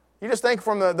 You just think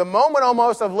from the moment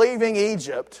almost of leaving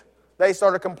Egypt, they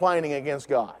started complaining against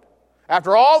God.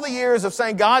 After all the years of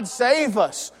saying, God, save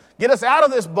us, get us out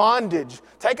of this bondage,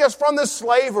 take us from this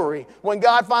slavery, when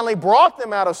God finally brought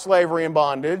them out of slavery and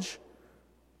bondage,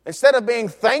 instead of being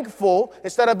thankful,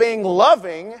 instead of being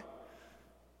loving,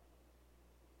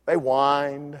 they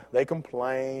whined, they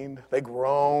complained, they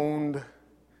groaned.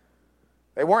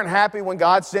 They weren't happy when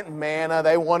God sent manna.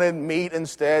 They wanted meat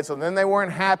instead. So then they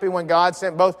weren't happy when God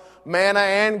sent both manna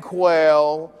and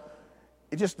quail.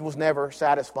 It just was never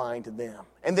satisfying to them.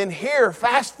 And then here,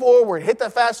 fast forward, hit the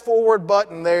fast forward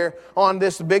button there on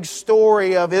this big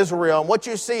story of Israel. And what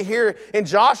you see here in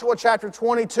Joshua chapter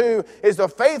 22 is the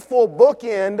faithful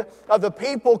bookend of the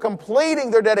people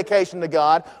completing their dedication to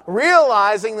God,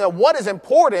 realizing that what is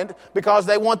important because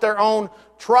they want their own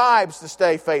tribes to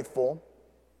stay faithful.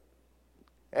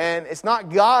 And it's not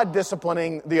God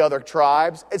disciplining the other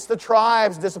tribes. It's the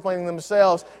tribes disciplining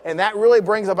themselves. And that really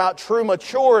brings about true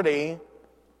maturity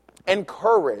and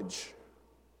courage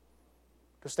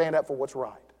to stand up for what's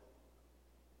right.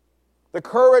 The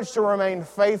courage to remain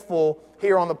faithful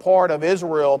here on the part of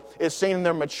Israel is seen in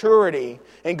their maturity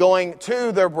in going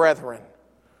to their brethren.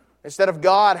 Instead of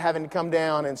God having to come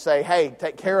down and say, hey,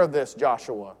 take care of this,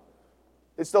 Joshua.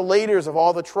 It's the leaders of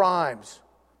all the tribes,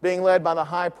 being led by the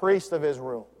high priest of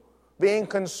Israel, being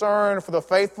concerned for the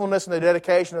faithfulness and the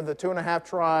dedication of the 2.5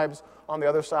 tribes on the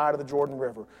other side of the Jordan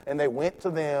River. And they went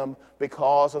to them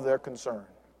because of their concern.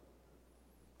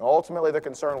 Ultimately, their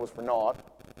concern was for naught.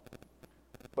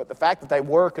 But the fact that they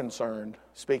were concerned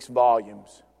speaks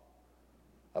volumes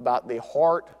about the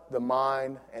heart, the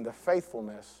mind, and the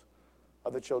faithfulness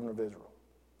of the children of Israel.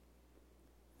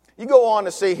 You go on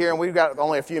to see here, and we've got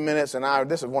only a few minutes, and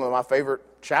this is one of my favorite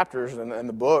chapters in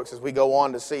the books as we go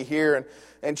on to see here. And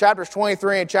in chapters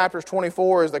 23 and chapters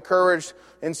 24 is the courage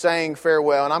in saying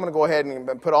farewell. And I'm going to go ahead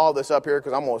and put all this up here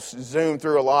because I'm going to zoom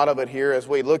through a lot of it here as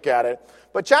we look at it.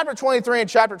 But chapter 23 and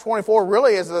chapter 24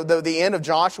 really is the end of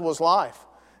Joshua's life,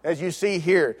 as you see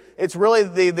here. It's really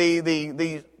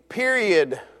the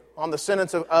period on the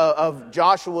sentence of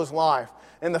Joshua's life.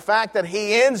 And the fact that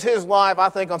he ends his life, I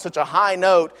think, on such a high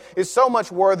note is so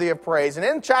much worthy of praise. And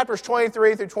in chapters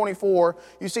 23 through 24,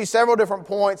 you see several different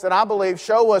points that I believe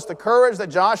show us the courage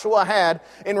that Joshua had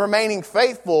in remaining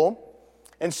faithful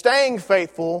and staying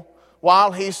faithful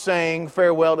while he's saying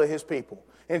farewell to his people.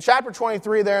 In chapter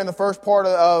 23 there, in the first part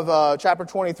of chapter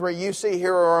 23, you see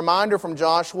here a reminder from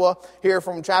Joshua, here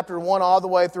from chapter 1 all the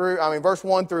way through, verse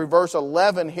 1 through verse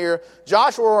 11 here.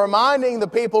 Joshua reminding the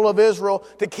people of Israel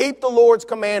to keep the Lord's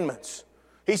commandments.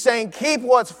 He's saying, keep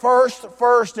what's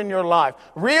first in your life.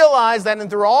 Realize that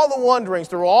through all the wanderings,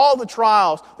 through all the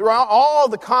trials, through all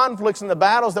the conflicts and the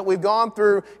battles that we've gone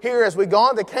through here as we've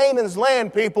gone to Canaan's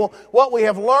land, people, what we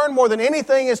have learned more than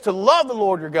anything is to love the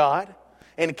Lord your God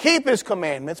and keep His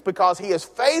commandments because He is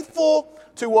faithful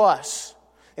to us.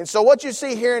 And so what you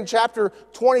see here in chapter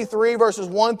 23, verses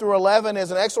 1 through 11,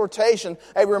 is an exhortation,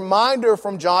 a reminder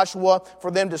from Joshua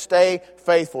for them to stay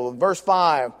faithful. Verse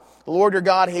 5, the Lord your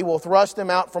God, He will thrust them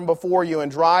out from before you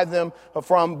and drive them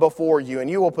from before you. And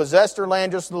you will possess their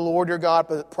land just as the Lord your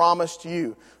God promised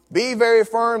you. Be very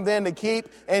firm then to keep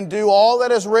and do all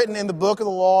that is written in the book of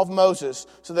the law of Moses,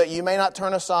 so that you may not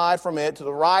turn aside from it to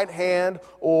the right hand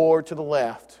or to the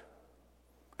left.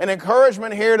 An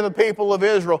encouragement here to the people of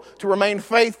Israel to remain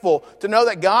faithful, to know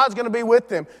that God's going to be with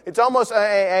them. It's almost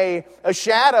a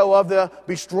shadow of the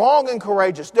be strong and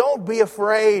courageous. Don't be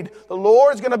afraid. The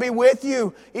Lord's going to be with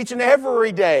you each and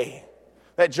every day.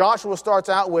 That Joshua starts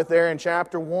out with there in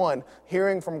chapter 1,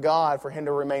 hearing from God for him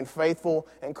to remain faithful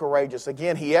and courageous.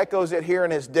 Again, he echoes it here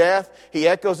in his death. He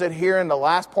echoes it here in the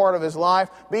last part of his life.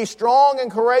 Be strong and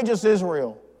courageous,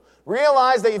 Israel.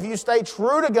 Realize that if you stay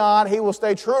true to God, He will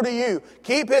stay true to you.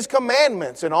 Keep His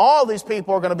commandments, and all these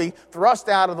people are going to be thrust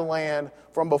out of the land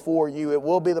from before you. It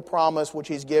will be the promise which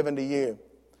He's given to you.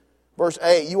 Verse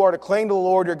 8, you are to cling to the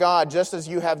Lord your God, just as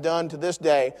you have done to this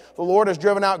day. The Lord has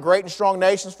driven out great and strong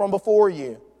nations from before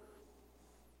you.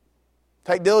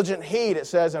 Take diligent heed, it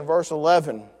says in verse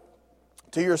 11,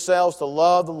 to yourselves to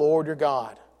love the Lord your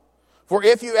God. For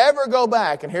if you ever go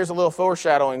back, and here's a little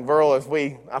foreshadowing, Verl,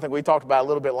 I think we talked about it a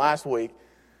little bit last week.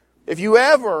 If you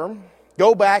ever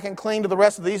go back and cling to the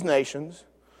rest of these nations,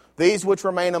 these which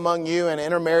remain among you, and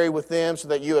intermarry with them so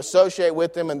that you associate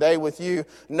with them and they with you,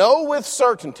 know with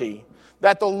certainty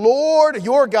that the Lord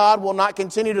your God will not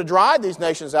continue to drive these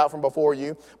nations out from before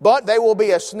you, but they will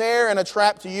be a snare and a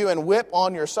trap to you, and whip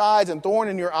on your sides and thorn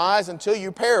in your eyes until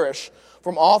you perish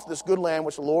from off this good land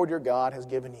which the Lord your God has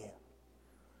given you.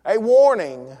 A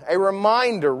warning, a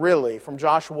reminder really from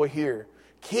Joshua here.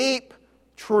 Keep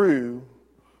true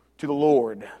to the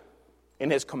Lord in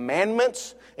His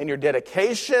commandments, in your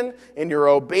dedication, in your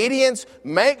obedience.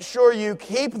 Make sure you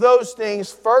keep those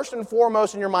things first and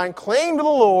foremost in your mind. Cling to the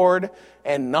Lord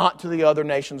and not to the other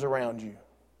nations around you.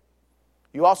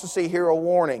 You also see here a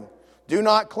warning. Do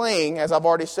not cling, as I've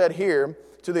already said here,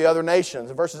 to the other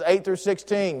nations. In verses 8 through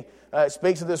 16, it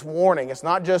speaks of this warning. It's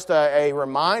not just a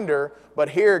reminder, but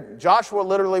here Joshua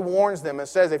literally warns them. It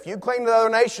says, if you cling to the other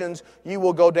nations, you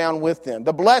will go down with them.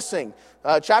 The blessing,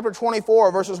 chapter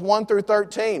 24, verses 1 through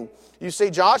 13. You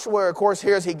see Joshua, of course,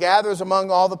 here as he gathers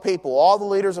among all the people, all the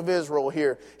leaders of Israel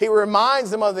here. He reminds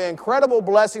them of the incredible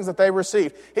blessings that they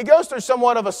received. He goes through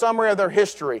somewhat of a summary of their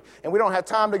history. And we don't have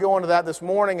time to go into that this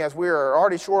morning as we are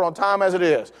already short on time as it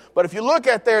is. But if you look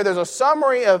at there's a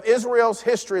summary of Israel's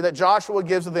history that Joshua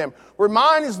gives to them.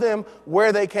 Reminds them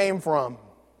where they came from.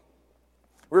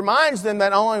 Reminds them that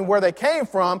not only where they came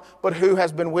from, but who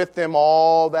has been with them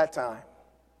all that time.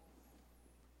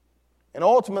 And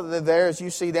ultimately there, as you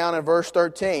see down in verse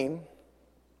 13,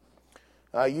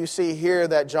 you see here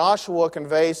that Joshua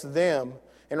conveys to them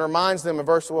and reminds them in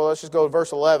let's just go to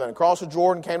verse 11. Across the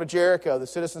Jordan came to Jericho. The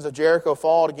citizens of Jericho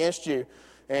fought against you.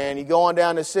 And you go on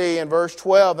down to see in verse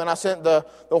 12, then I sent the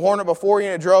hornet before you,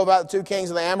 and it drove out the 2 kings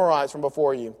of the Amorites from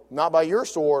before you, not by your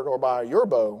sword or by your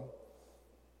bow.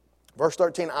 Verse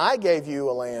 13, I gave you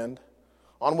a land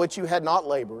on which you had not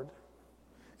labored,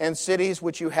 and cities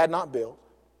which you had not built,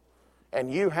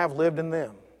 and you have lived in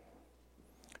them.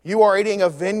 You are eating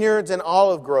of vineyards and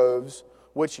olive groves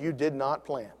which you did not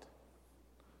plant.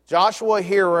 Joshua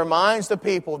here reminds the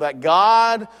people that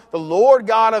God, the Lord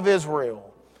God of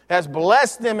Israel, has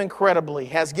blessed them incredibly,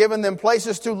 has given them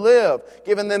places to live,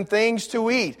 given them things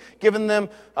to eat, given them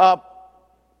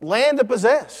land to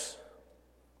possess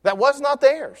that was not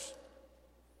theirs,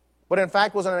 but in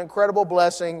fact was an incredible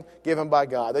blessing given by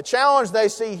God. The challenge they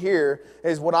see here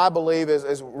is what I believe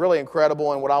is really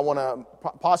incredible, and what I want to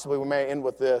possibly, we may end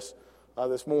with this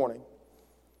morning.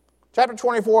 Chapter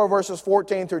 24, verses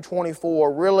 14 through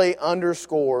 24 really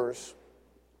underscores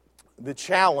the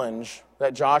challenge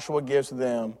that Joshua gives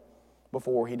them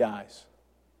before he dies.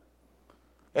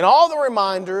 And all the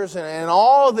reminders and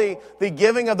all the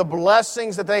giving of the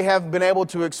blessings that they have been able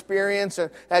to experience, and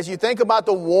as you think about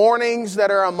the warnings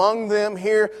that are among them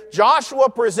here, Joshua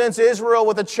presents Israel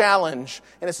with a challenge.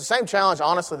 And it's the same challenge,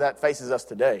 honestly, that faces us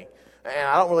today. And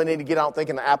I don't really need to get out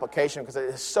thinking the application because it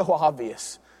is so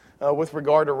obvious with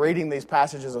regard to reading these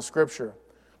passages of Scripture.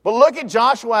 But look at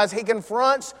Joshua as he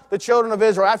confronts the children of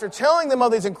Israel after telling them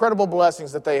of these incredible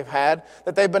blessings that they've had,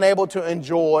 that they've been able to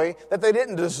enjoy, that they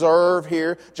didn't deserve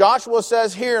here. Joshua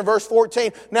says here in verse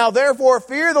 14, now therefore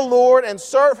fear the Lord and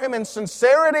serve Him in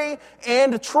sincerity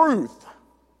and truth.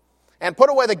 And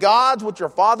put away the gods which your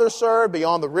fathers served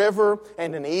beyond the river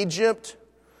and in Egypt,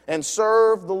 and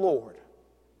serve the Lord.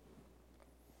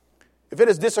 If it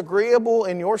is disagreeable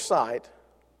in your sight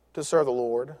to serve the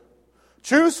Lord,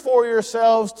 choose for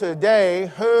yourselves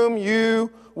today whom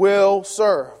you will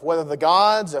serve, whether the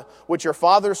gods which your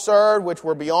fathers served, which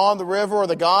were beyond the river, or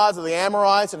the gods of the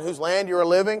Amorites in whose land you are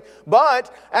living.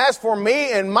 But as for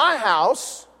me and my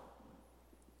house,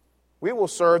 we will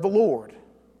serve the Lord.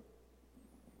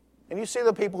 And you see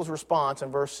the people's response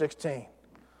in verse 16.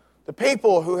 The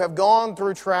people who have gone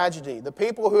through tragedy, the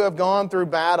people who have gone through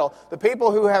battle, the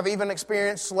people who have even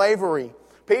experienced slavery,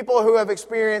 people who have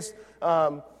experienced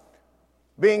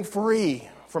being free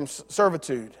from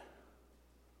servitude.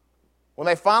 When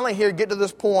they finally get to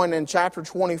this point in chapter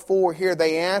 24 here,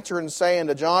 they answer and say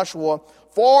unto Joshua,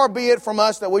 far be it from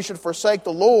us that we should forsake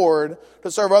the Lord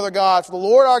to serve other gods. For the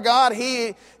Lord our God,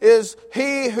 He is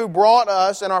He who brought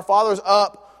us and our fathers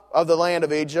up of the land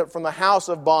of Egypt from the house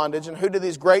of bondage, and who did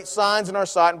these great signs in our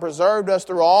sight and preserved us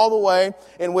through all the way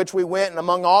in which we went and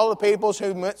among all the peoples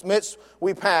whose midst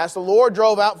we passed. The Lord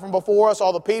drove out from before us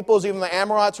all the peoples, even the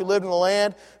Amorites who lived in the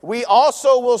land. We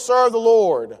also will serve the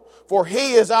Lord, for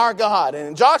He is our God.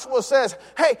 And Joshua says,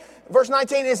 hey, verse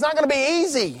 19, it's not going to be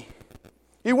easy.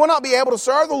 You will not be able to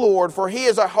serve the Lord, for He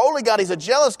is a holy God. He's a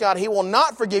jealous God. He will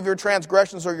not forgive your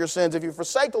transgressions or your sins if you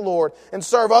forsake the Lord and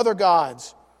serve other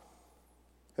gods.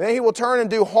 Then He will turn and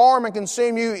do harm and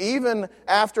consume you even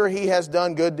after He has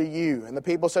done good to you. And the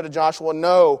people said to Joshua,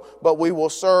 no, but we will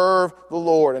serve the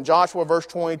Lord. And Joshua, verse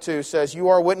 22, says, you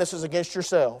are witnesses against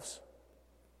yourselves.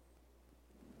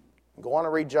 Go on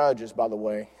and read Judges, by the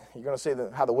way. You're going to see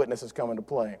how the witnesses come into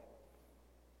play.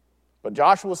 But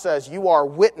Joshua says, you are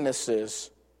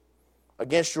witnesses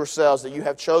against yourselves that you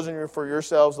have chosen for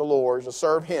yourselves the Lord to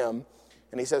serve Him.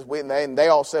 And he says, and they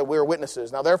all said, we are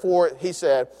witnesses. Now therefore, he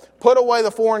said, put away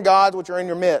the foreign gods which are in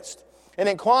your midst, and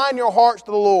incline your hearts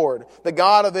to the Lord, the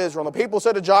God of Israel. And the people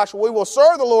said to Joshua, we will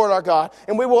serve the Lord our God,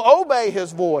 and we will obey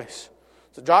His voice.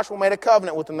 So Joshua made a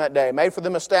covenant with them that day, made for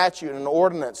them a statute and an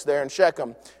ordinance there in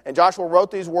Shechem. And Joshua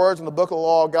wrote these words in the book of the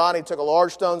law of God. He took a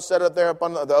large stone, set it up there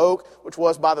upon the oak, which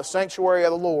was by the sanctuary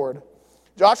of the Lord.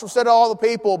 Joshua said to all the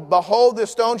people, behold,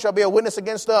 this stone shall be a witness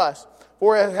against us.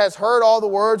 For it has heard all the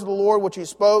words of the Lord which He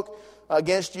spoke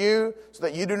against you, so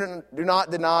that you do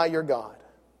not deny your God.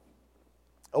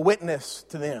 A witness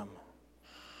to them.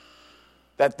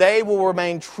 That they will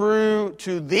remain true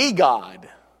to the God,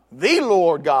 the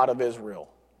Lord God of Israel.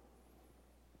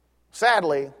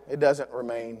 Sadly, it doesn't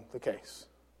remain the case.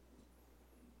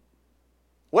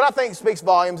 What I think speaks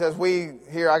volumes as we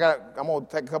hear, I'm going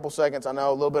to take a couple seconds, I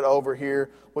know, a little bit over here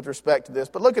with respect to this,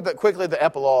 but look at quickly the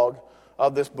epilogue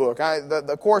of this book.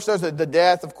 Of course, there's the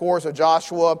death, of course, of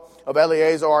Joshua, of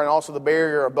Eleazar, and also the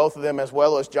burial of both of them, as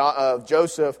well as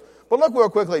Joseph. But look real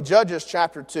quickly, Judges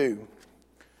chapter 2.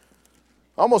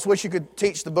 I almost wish you could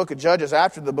teach the book of Judges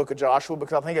after the book of Joshua,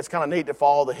 because I think it's kind of neat to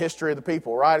follow the history of the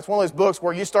people, right? It's one of those books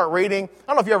where you start reading. I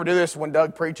don't know if you ever do this when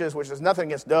Doug preaches, which is nothing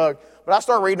against Doug, but I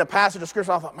start reading a passage of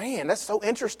Scripture, and I thought, man, that's so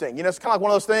interesting. You know, it's kind of like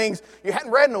one of those things you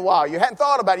hadn't read in a while. You hadn't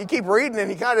thought about it. You keep reading and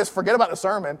you kind of just forget about the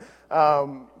sermon.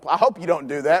 I hope you don't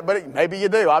do that, but maybe you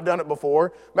do. I've done it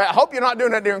before. But I hope you're not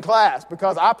doing that during class,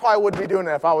 because I probably wouldn't be doing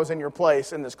that if I was in your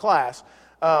place in this class.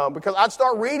 Because I'd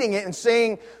start reading it and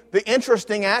seeing the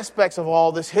interesting aspects of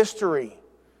all this history.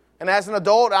 And as an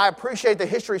adult, I appreciate the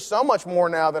history so much more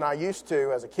now than I used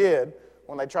to as a kid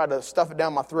when they tried to stuff it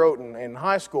down my throat in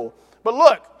high school. But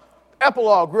look,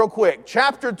 epilogue real quick.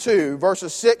 Chapter 2,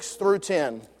 verses 6 through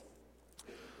 10.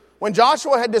 When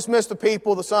Joshua had dismissed the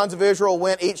people, the sons of Israel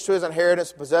went each to his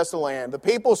inheritance to possess the land. The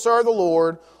people served the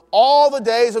Lord all the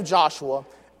days of Joshua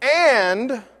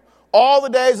and all the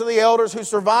days of the elders who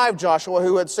survived Joshua,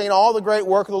 who had seen all the great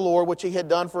work of the Lord which he had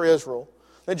done for Israel.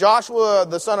 Then Joshua,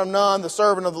 the son of Nun, the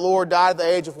servant of the Lord, died at the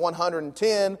age of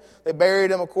 110. They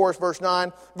buried him, of course, verse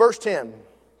 9. Verse 10.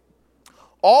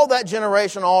 All that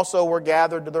generation also were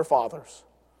gathered to their fathers.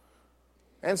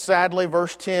 And sadly,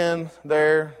 verse 10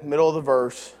 there, middle of the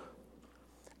verse.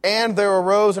 And there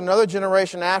arose another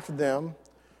generation after them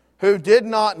who did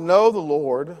not know the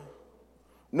Lord,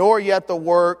 nor yet the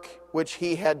work which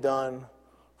he had done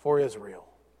for Israel.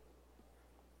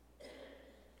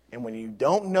 And when you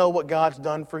don't know what God's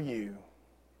done for you,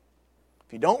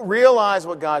 if you don't realize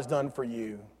what God's done for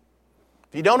you,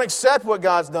 if you don't accept what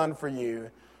God's done for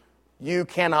you, you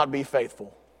cannot be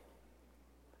faithful.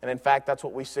 And in fact, that's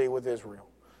what we see with Israel.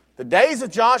 The days of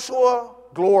Joshua,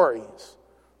 glorious.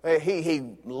 He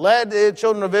led the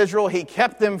children of Israel. He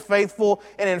kept them faithful.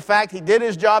 And in fact, he did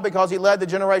his job because he led the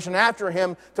generation after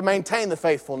him to maintain the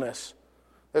faithfulness.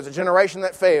 There's a generation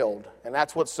that failed, and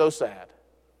that's what's so sad.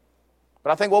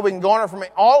 But I think what we can garner from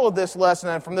all of this lesson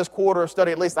and from this quarter of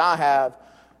study, at least I have,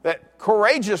 that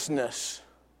courageousness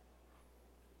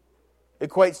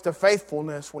equates to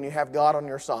faithfulness when you have God on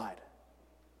your side.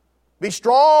 Be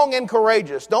strong and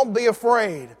courageous. Don't be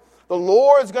afraid. The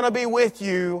Lord's going to be with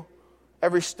you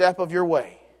every step of your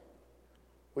way.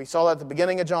 We saw that at the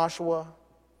beginning of Joshua.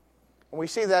 And we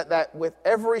see that with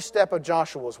every step of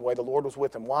Joshua's way, the Lord was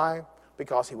with him. Why?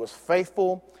 Because he was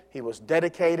faithful, he was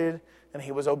dedicated, and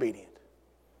he was obedient.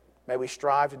 May we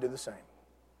strive to do the same.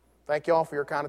 Thank you all for your kind attention.